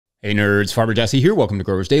Hey nerds, Farmer Jesse here. Welcome to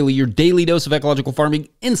Growers Daily, your daily dose of ecological farming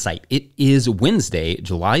insight. It is Wednesday,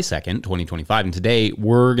 July 2nd, 2025, and today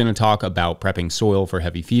we're going to talk about prepping soil for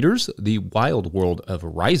heavy feeders, the wild world of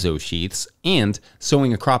rhizosheaths, and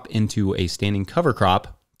sowing a crop into a standing cover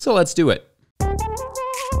crop. So let's do it.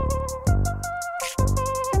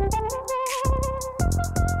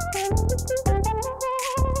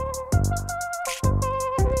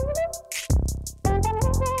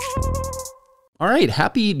 All right,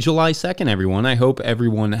 happy July 2nd, everyone. I hope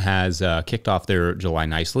everyone has kicked off their July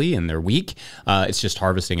nicely and their week. It's just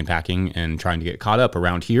harvesting and packing and trying to get caught up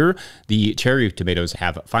around here. The cherry tomatoes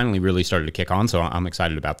have finally really started to kick on, so I'm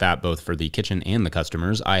excited about that, both for the kitchen and the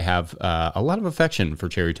customers. I have a lot of affection for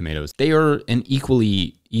cherry tomatoes. They are an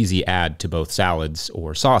equally easy add to both salads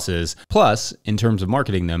or sauces. Plus, in terms of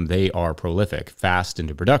marketing them, they are prolific, fast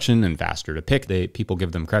into production and faster to pick. People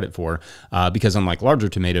give them credit for because unlike larger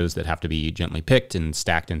tomatoes that have to be gently picked and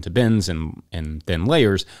stacked into bins and thin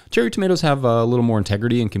layers, cherry tomatoes have a little more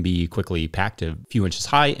integrity and can be quickly packed a few inches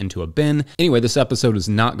high into a bin. Anyway, this episode is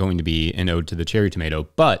not going to be an ode to the cherry tomato,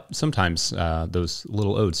 but sometimes those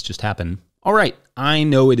little odes just happen. All right, I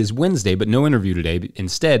know it is Wednesday, but no interview today.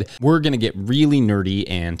 Instead, we're going to get really nerdy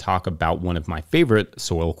and talk about one of my favorite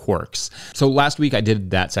soil quirks. So last week I did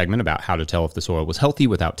that segment about how to tell if the soil was healthy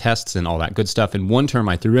without tests and all that good stuff. And one term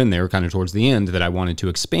I threw in there kind of towards the end that I wanted to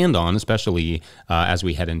expand on, especially as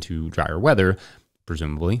we head into drier weather,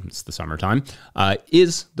 presumably it's the summertime,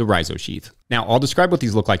 is the rhizosheath. Now, I'll describe what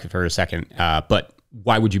these look like for a second, but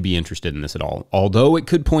why would you be interested in this at all? Although it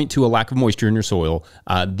could point to a lack of moisture in your soil,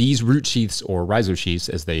 these root sheaths, or rhizosheaths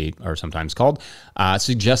as they are sometimes called,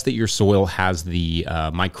 suggest that your soil has the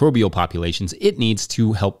microbial populations it needs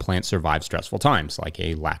to help plants survive stressful times, like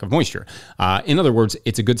a lack of moisture. In other words,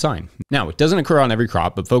 it's a good sign. Now, it doesn't occur on every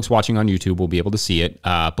crop, but folks watching on YouTube will be able to see it.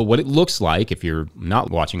 But what it looks like, if you're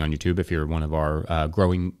not watching on YouTube, if you're one of our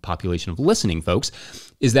growing population of listening folks,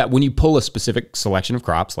 is that when you pull a specific selection of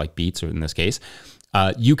crops, like beets or in this case,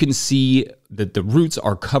 you can see that the roots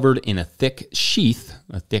are covered in a thick sheath,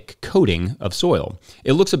 a thick coating of soil.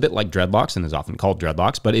 It looks a bit like dreadlocks and is often called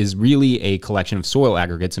dreadlocks, but is really a collection of soil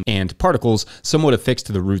aggregates and particles somewhat affixed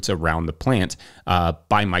to the roots around the plant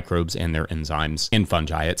by microbes and their enzymes and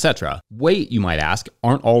fungi, etc. Wait, you might ask,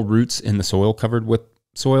 aren't all roots in the soil covered with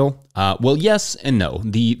soil? Well, yes and no.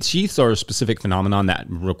 The sheaths are a specific phenomenon that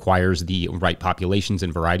requires the right populations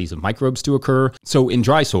and varieties of microbes to occur. So in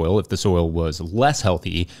dry soil, if the soil was less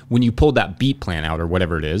healthy, when you pulled that beet plant out or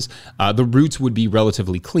whatever it is, the roots would be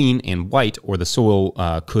relatively clean and white, or the soil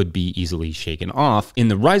could be easily shaken off. In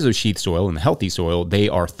the rhizosheath soil, in the healthy soil, they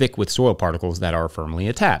are thick with soil particles that are firmly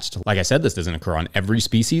attached. Like I said, this doesn't occur on every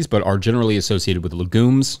species, but are generally associated with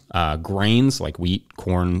legumes, grains like wheat,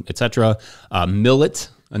 corn, etc., millet,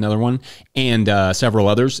 another one, and several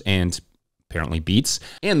others, and apparently beets.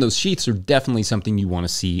 And those sheaths are definitely something you want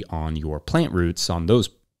to see on your plant roots on those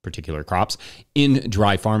particular crops in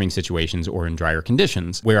dry farming situations or in drier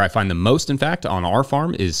conditions. Where I find the most, in fact, on our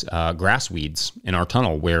farm is grass weeds in our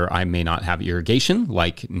tunnel where I may not have irrigation,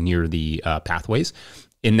 like near the pathways.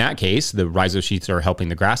 In that case, the rhizosheaths are helping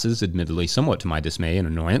the grasses, admittedly somewhat to my dismay and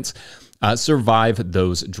annoyance, survive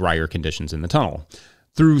those drier conditions in the tunnel.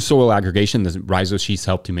 Through soil aggregation, the rhizosheaths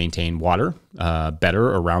help to maintain water better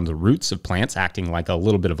around the roots of plants, acting like a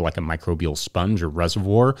little bit of like a microbial sponge or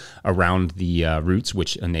reservoir around the roots,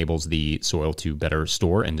 which enables the soil to better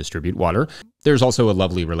store and distribute water. There's also a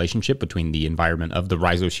lovely relationship between the environment of the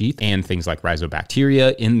rhizosheath and things like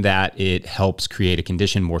rhizobacteria, in that it helps create a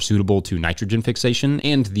condition more suitable to nitrogen fixation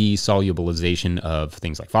and the solubilization of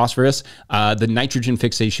things like phosphorus. The nitrogen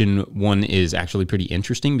fixation one is actually pretty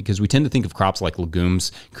interesting because we tend to think of crops like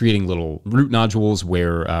legumes creating little root nodules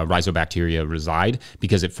where rhizobacteria reside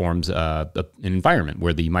because it forms an environment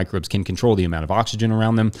where the microbes can control the amount of oxygen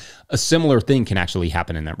around them. A similar thing can actually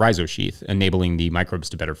happen in that rhizosheath, enabling the microbes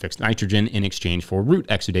to better fix nitrogen in exchange for root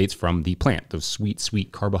exudates from the plant, those sweet,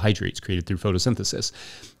 sweet carbohydrates created through photosynthesis.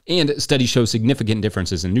 And studies show significant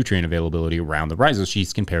differences in nutrient availability around the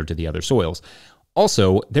rhizosheaths compared to the other soils.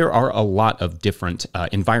 Also, there are a lot of different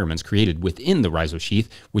environments created within the rhizosheath,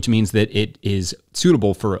 which means that it is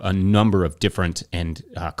suitable for a number of different and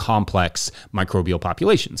complex microbial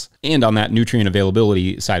populations. And on that nutrient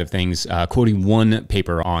availability side of things, quoting one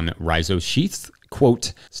paper on rhizosheaths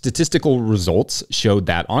quote, statistical results showed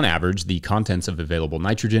that on average, the contents of available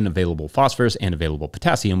nitrogen, available phosphorus, and available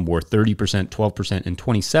potassium were 30%, 12%, and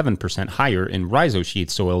 27% higher in rhizosheath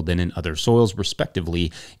soil than in other soils,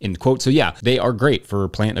 respectively, end quote. So yeah, they are great for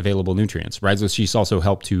plant available nutrients. Rhizosheaths also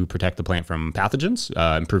help to protect the plant from pathogens,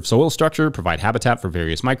 improve soil structure, provide habitat for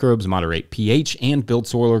various microbes, moderate pH, and build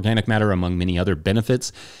soil organic matter, among many other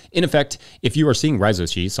benefits. In effect, if you are seeing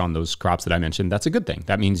rhizosheaths on those crops that I mentioned, that's a good thing.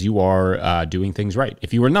 That means you are doing things right.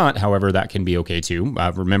 If you are not, however, that can be okay too.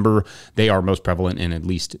 Remember, they are most prevalent and at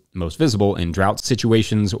least most visible in drought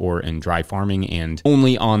situations or in dry farming and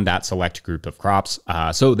only on that select group of crops.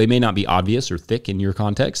 So they may not be obvious or thick in your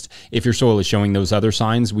context. If your soil is showing those other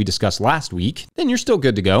signs we discussed last week, then you're still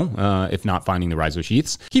good to go, if not finding the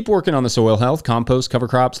rhizosheaths. Keep working on the soil health, compost, cover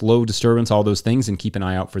crops, low disturbance, all those things, and keep an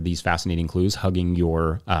eye out for these fascinating clues hugging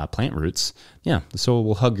your plant roots. Yeah, the soil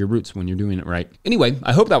will hug your roots when you're doing it right. Anyway,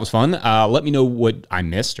 I hope that was fun. Let me know what I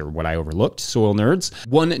missed or what I overlooked, soil nerds.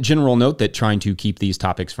 One general note that trying to keep these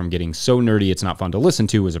topics from getting so nerdy it's not fun to listen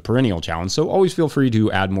to is a perennial challenge, so always feel free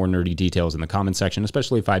to add more nerdy details in the comment section,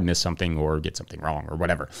 especially if I miss something or get something wrong or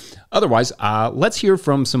whatever. Otherwise, let's hear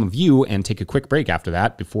from some of you and take a quick break after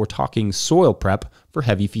that before talking soil prep for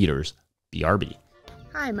heavy feeders. BRB.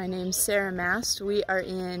 Hi, my name's Sarah Mast. We are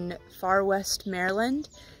in far west Maryland,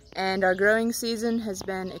 and our growing season has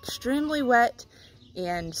been extremely wet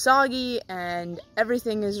and soggy, and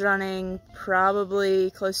everything is running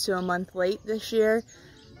probably close to a month late this year,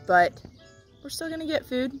 but we're still gonna get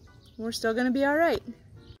food. We're still gonna be all right.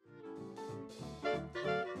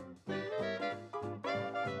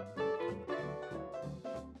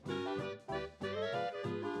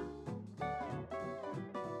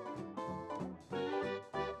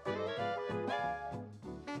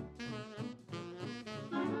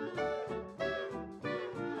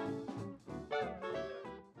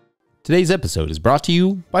 Today's episode is brought to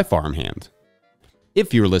you by Farmhand.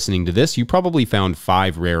 If you're listening to this, you probably found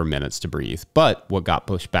 5 rare minutes to breathe, but what got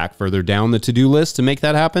pushed back further down the to-do list to make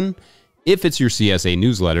that happen? If it's your CSA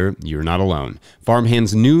newsletter, you're not alone.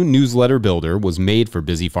 Farmhand's new newsletter builder was made for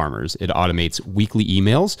busy farmers. It automates weekly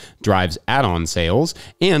emails, drives add-on sales,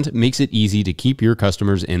 and makes it easy to keep your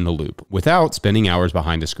customers in the loop without spending hours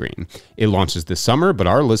behind a screen. It launches this summer, but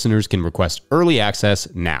our listeners can request early access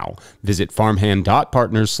now. Visit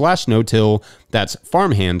farmhand.partners/no-till. That's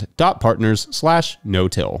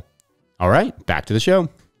farmhand.partners/no-till. All right, back to the show.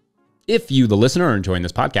 If you, the listener, are enjoying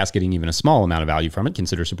this podcast, getting even a small amount of value from it,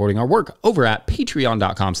 consider supporting our work over at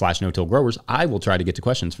patreon.com/no-till-growers. I will try to get to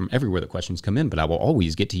questions from everywhere the questions come in, but I will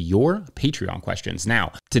always get to your Patreon questions.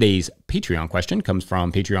 Now, today's Patreon question comes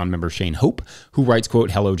from Patreon member Shane Hope, who writes,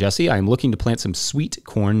 quote, "Hello, Jesse. I am looking to plant some sweet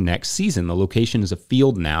corn next season. The location is a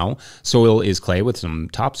field now. Soil is clay with some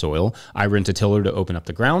topsoil. I rent a tiller to open up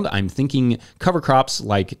the ground. I'm thinking cover crops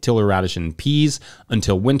like tiller radish and peas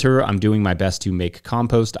until winter. I'm doing my best to make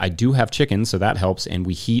compost. I do have chickens, so that helps, and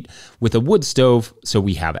we heat with a wood stove, so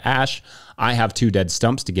we have ash. I have 2 dead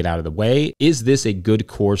stumps to get out of the way. Is this a good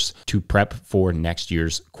course to prep for next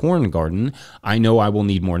year's corn garden? I know I will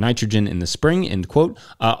need more nitrogen in the spring," end quote.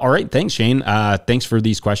 All right, thanks, Shane. Thanks for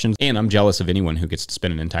these questions, and I'm jealous of anyone who gets to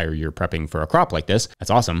spend an entire year prepping for a crop like this. That's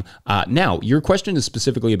awesome. Now, your question is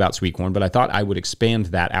specifically about sweet corn, but I thought I would expand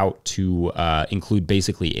that out to include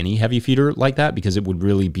basically any heavy feeder like that, because it would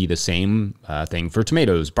really be the same thing for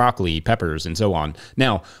tomatoes, broccoli, peppers, and so on.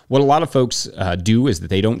 Now, what a lot of folks do is that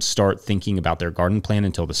they don't start thinking about their garden plan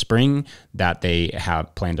until the spring that they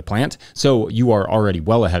have planned to plant. So you are already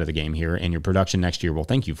well ahead of the game here, and your production next year will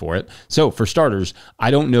thank you for it. So for starters, I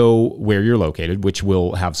don't know where you're located, which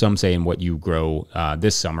will have some say in what you grow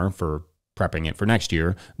this summer for prepping it for next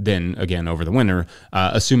year, then again over the winter,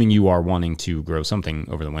 assuming you are wanting to grow something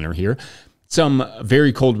over the winter here. Some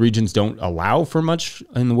very cold regions don't allow for much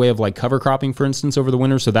in the way of like cover cropping, for instance, over the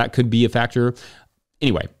winter, so that could be a factor.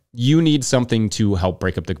 Anyway, you need something to help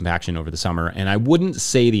break up the compaction over the summer, and I wouldn't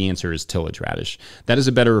say the answer is tillage radish. That is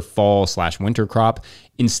a better fall/winter crop.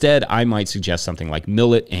 Instead, I might suggest something like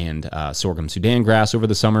millet and sorghum Sudan grass over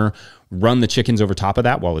the summer. Run the chickens over top of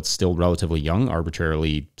that while it's still relatively young,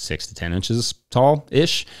 arbitrarily 6 to 10 inches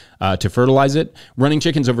tall-ish, to fertilize it. Running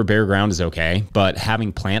chickens over bare ground is okay, but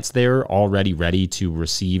having plants there already ready to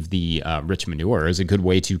receive the rich manure is a good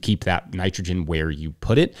way to keep that nitrogen where you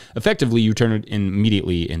put it. Effectively, you turn it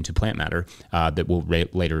immediately into plant matter that will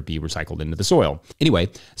later be recycled into the soil. Anyway,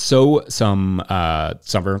 sow some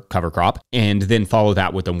summer cover crop, and then follow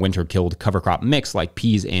that with a winter-killed cover crop mix like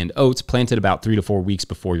peas and oats, planted about 3 to 4 weeks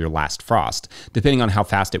before your last last frost. Depending on how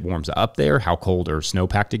fast it warms up there, how cold or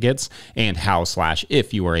snow-packed it gets, and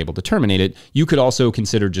how/if you are able to terminate it, you could also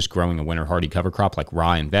consider just growing a winter hardy cover crop like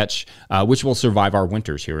rye and vetch, which will survive our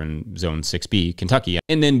winters here in Zone 6B, Kentucky.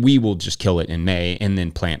 And then we will just kill it in May and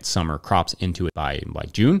then plant summer crops into it by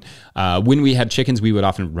like June. When we had chickens, we would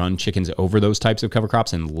often run chickens over those types of cover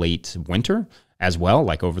crops in late winter as well,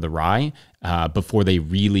 like over the rye, before they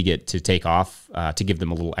really get to take off, to give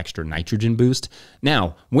them a little extra nitrogen boost.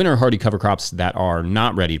 Now, winter hardy cover crops that are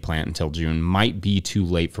not ready to plant until June might be too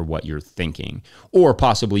late for what you're thinking. Or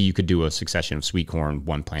possibly you could do a succession of sweet corn,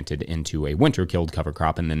 one planted into a winter killed cover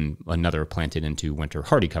crop and then another planted into winter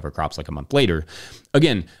hardy cover crops like a month later.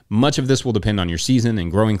 Again, much of this will depend on your season and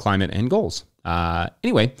growing climate and goals.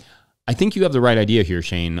 Anyway, I think you have the right idea here,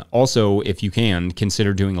 Shane. Also, if you can,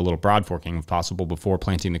 consider doing a little broad forking if possible before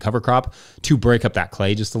planting the cover crop to break up that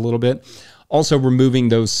clay just a little bit. Also, removing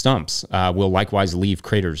those stumps will likewise leave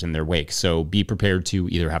craters in their wake. So be prepared to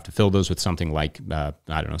either have to fill those with something like, I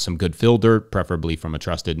don't know, some good fill dirt, preferably from a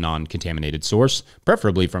trusted non-contaminated source,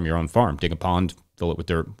 preferably from your own farm. Dig a pond, fill it with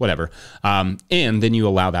dirt, whatever. And then you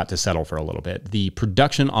allow that to settle for a little bit. The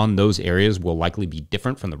production on those areas will likely be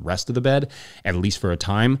different from the rest of the bed, at least for a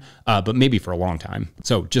time, but maybe for a long time.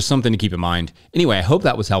 So just something to keep in mind. Anyway, I hope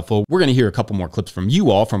that was helpful. We're going to hear a couple more clips from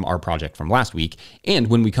you all from our project from last week. And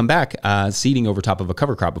when we come back, seeding over top of a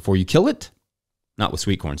cover crop before you kill it. Not with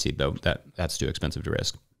sweet corn seed, though. That's too expensive to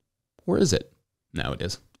risk. Or is it? No, it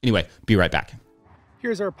is. Anyway, be right back.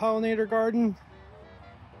 Here's our pollinator garden.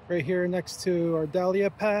 Right here next to our dahlia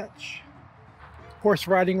patch. Horse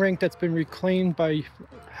riding rink that's been reclaimed by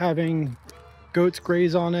having goats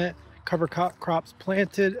graze on it, cover crops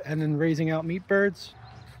planted, and then raising out meat birds.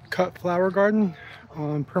 Cut flower garden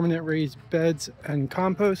on permanent raised beds and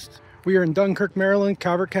compost. We are in Dunkirk, Maryland,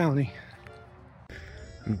 Calvert County.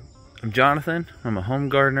 I'm Jonathan. I'm a home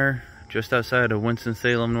gardener just outside of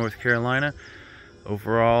Winston-Salem, North Carolina.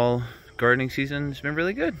 Overall, gardening season has been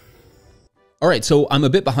really good. All right, so I'm a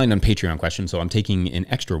bit behind on Patreon questions, so I'm taking an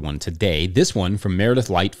extra one today. This one from Meredith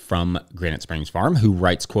Light from Granite Springs Farm, who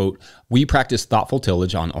writes, quote, "We practice thoughtful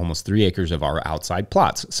tillage on almost 3 acres of our outside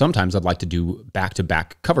plots. Sometimes I'd like to do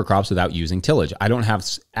back-to-back cover crops without using tillage. I don't have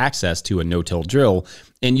access to a no-till drill,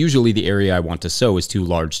 and usually the area I want to sow is too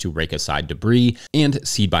large to rake aside debris and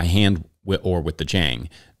seed by hand or with the jang.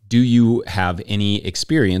 Do you have any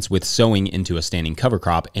experience with sowing into a standing cover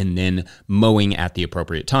crop and then mowing at the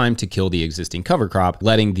appropriate time to kill the existing cover crop,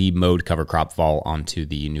 letting the mowed cover crop fall onto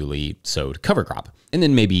the newly sowed cover crop? And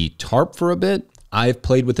then maybe tarp for a bit? I've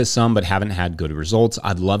played with this some, but haven't had good results.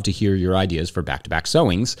 I'd love to hear your ideas for back-to-back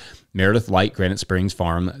sowings." Meredith Light, Granite Springs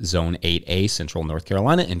Farm, Zone 8A, Central North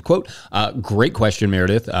Carolina, end quote. Great question,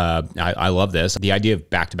 Meredith. I love this. The idea of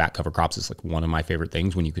back-to-back cover crops is like one of my favorite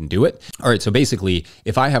things when you can do it. All right, so basically,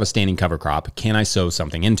 if I have a standing cover crop, can I sow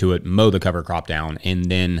something into it, mow the cover crop down, and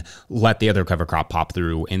then let the other cover crop pop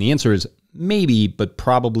through? And the answer is maybe, but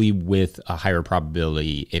probably with a higher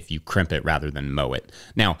probability if you crimp it rather than mow it.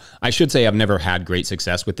 Now, I should say I've never had great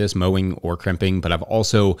success with this, mowing or crimping, but I've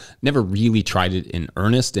also never really tried it in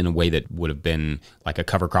earnest in a way that would have been like a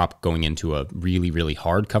cover crop going into a really, really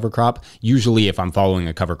hard cover crop. Usually if I'm following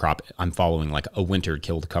a cover crop, I'm following like a winter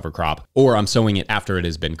killed cover crop, or I'm sowing it after it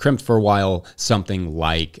has been crimped for a while, something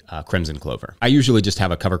like crimson clover. I usually just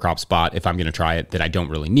have a cover crop spot if I'm going to try it that I don't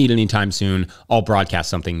really need anytime soon. I'll broadcast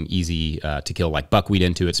something easy to kill like buckwheat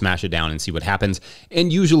into it, smash it down and see what happens.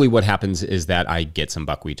 And usually what happens is that I get some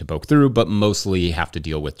buckwheat to poke through, but mostly have to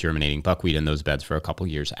deal with germinating buckwheat in those beds for a couple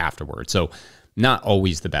years afterwards. So not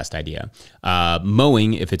always the best idea.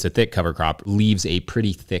 Mowing, if it's a thick cover crop, leaves a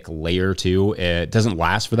pretty thick layer too. It doesn't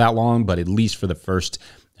last for that long, but at least for the first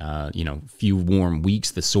few warm weeks,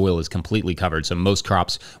 the soil is completely covered. So most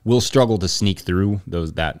crops will struggle to sneak through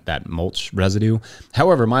that mulch residue.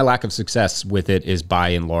 However, my lack of success with it is by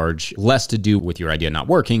and large less to do with your idea not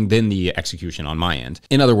working than the execution on my end.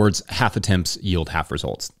 In other words, half attempts yield half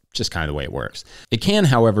results. Just kind of the way it works. It can,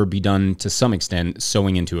 however, be done to some extent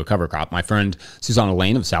sowing into a cover crop. My friend Susanna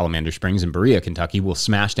Lane of Salamander Springs in Berea, Kentucky, will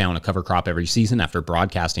smash down a cover crop every season after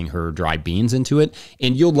broadcasting her dry beans into it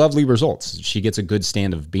and yield lovely results. She gets a good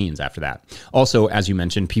stand of beans after that. Also, as you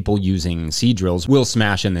mentioned, people using seed drills will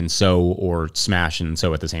smash and then sow, or smash and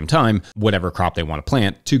sow at the same time, whatever crop they want to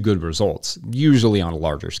plant, to good results, usually on a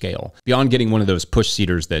larger scale. Beyond getting one of those push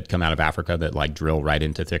seeders that come out of Africa that like drill right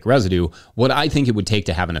into thick residue, what I think it would take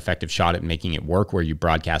to have an effective shot at making it work where you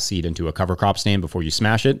broadcast seed into a cover crop stand before you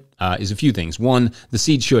smash it is a few things. One, the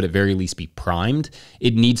seed should at very least be primed.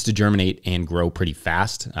 It needs to germinate and grow pretty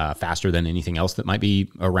fast, faster than anything else that might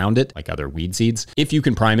be around it, like other weed seeds. If you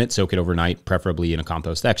can prime it, soak it overnight, preferably in a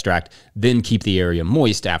compost extract, then keep the area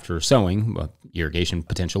moist after sowing, irrigation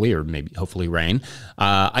potentially, or maybe hopefully rain.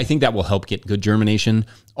 I think that will help get good germination.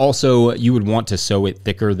 Also, you would want to sow it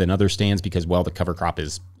thicker than other stands because, well, the cover crop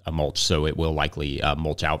is a mulch, so it will likely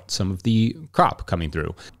mulch out some of the crop coming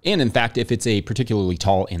through. And in fact, if it's a particularly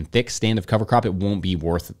tall and thick stand of cover crop, it won't be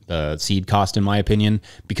worth the seed cost, in my opinion,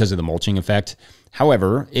 because of the mulching effect.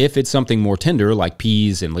 However, if it's something more tender like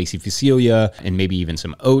peas and lacy phacelia and maybe even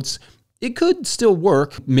some oats, it could still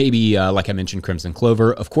work. Maybe, like I mentioned, crimson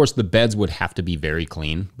clover. Of course, the beds would have to be very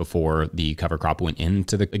clean before the cover crop went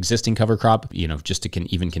into the existing cover crop, just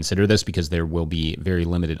to even consider this, because there will be very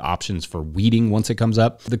limited options for weeding once it comes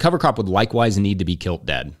up. The cover crop would likewise need to be kilt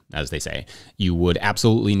dead, as they say. You would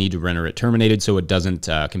absolutely need to render it terminated so it doesn't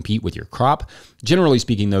compete with your crop. Generally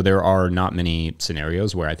speaking, though, there are not many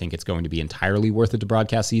scenarios where I think it's going to be entirely worth it to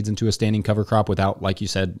broadcast seeds into a standing cover crop without, like you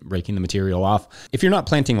said, raking the material off. If you're not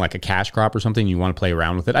planting like a cash crop or something, you want to play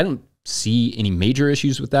around with it, I don't see any major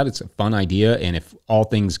issues with that. It's a fun idea, and if all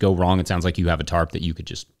things go wrong, it sounds like you have a tarp that you could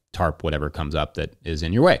just tarp whatever comes up that is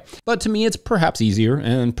in your way. But to me, it's perhaps easier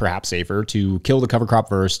and perhaps safer to kill the cover crop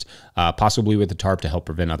first, possibly with the tarp to help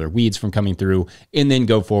prevent other weeds from coming through, and then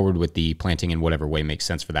go forward with the planting in whatever way makes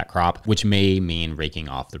sense for that crop, which may mean raking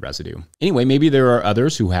off the residue. Anyway, maybe there are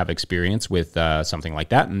others who have experience with something like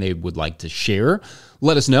that and they would like to share.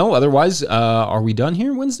 Let us know. Otherwise, are we done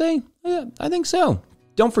here Wednesday? Yeah, I think so.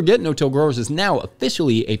 Don't forget, No-Till Growers is now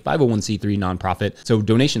officially a 501c3 nonprofit, so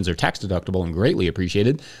donations are tax deductible and greatly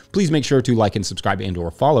appreciated. Please make sure to like and subscribe and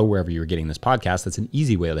or follow wherever you're getting this podcast. That's an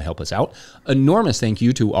easy way to help us out. Enormous thank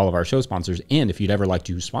you to all of our show sponsors, and if you'd ever like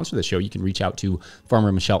to sponsor the show, you can reach out to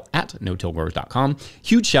Farmer Michelle at no-tillgrowers.com.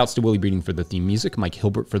 Huge shouts to Willie Breeding for the theme music, Mike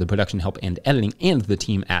Hilbert for the production help and editing, and the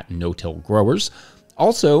team at No-Till Growers.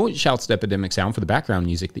 Also, shouts to Epidemic Sound for the background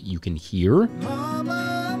music that you can hear.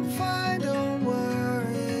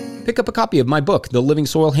 Pick up a copy of my book, The Living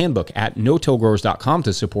Soil Handbook, at no-tillgrowers.com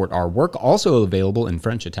to support our work. Also available in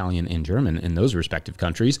French, Italian, and German in those respective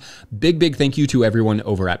countries. Big thank you to everyone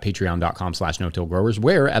over at patreon.com/no-tillgrowers,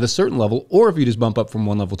 where at a certain level, or if you just bump up from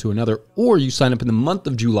one level to another, or you sign up in the month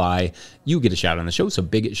of July, you get a shout on the show. So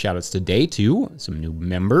big shout outs today to some new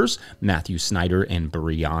members, Matthew Snyder and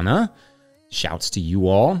Brianna. Shouts to you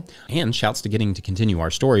all, and shouts to getting to continue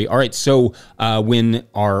our story. All right, so when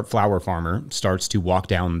our flower farmer starts to walk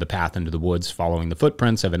down the path into the woods following the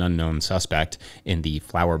footprints of an unknown suspect in the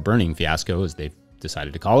flower burning fiasco, as they've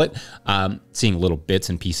decided to call it, seeing little bits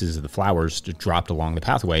and pieces of the flowers dropped along the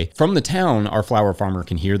pathway. From the town, our flower farmer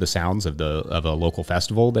can hear the sounds of a local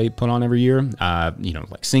festival they put on every year,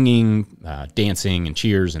 like singing, dancing, and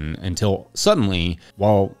cheers, and until suddenly,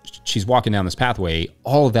 while she's walking down this pathway,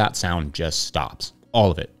 all of that sound just stops.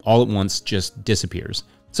 All of it, all at once, just disappears.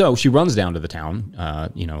 So she runs down to the town,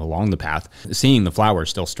 along the path, seeing the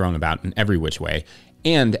flowers still strung about in every which way.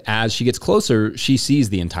 And as she gets closer, she sees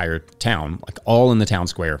the entire town, like all in the town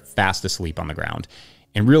square, fast asleep on the ground,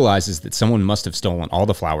 and realizes that someone must have stolen all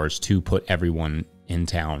the flowers to put everyone in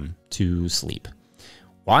town to sleep.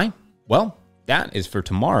 Why? Well, that is for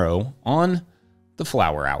tomorrow on the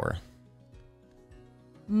Flower Hour.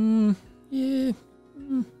 Yeah,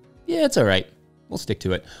 it's all right. We'll stick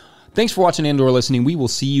to it. Thanks for watching and or listening. We will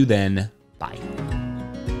see you then. Bye.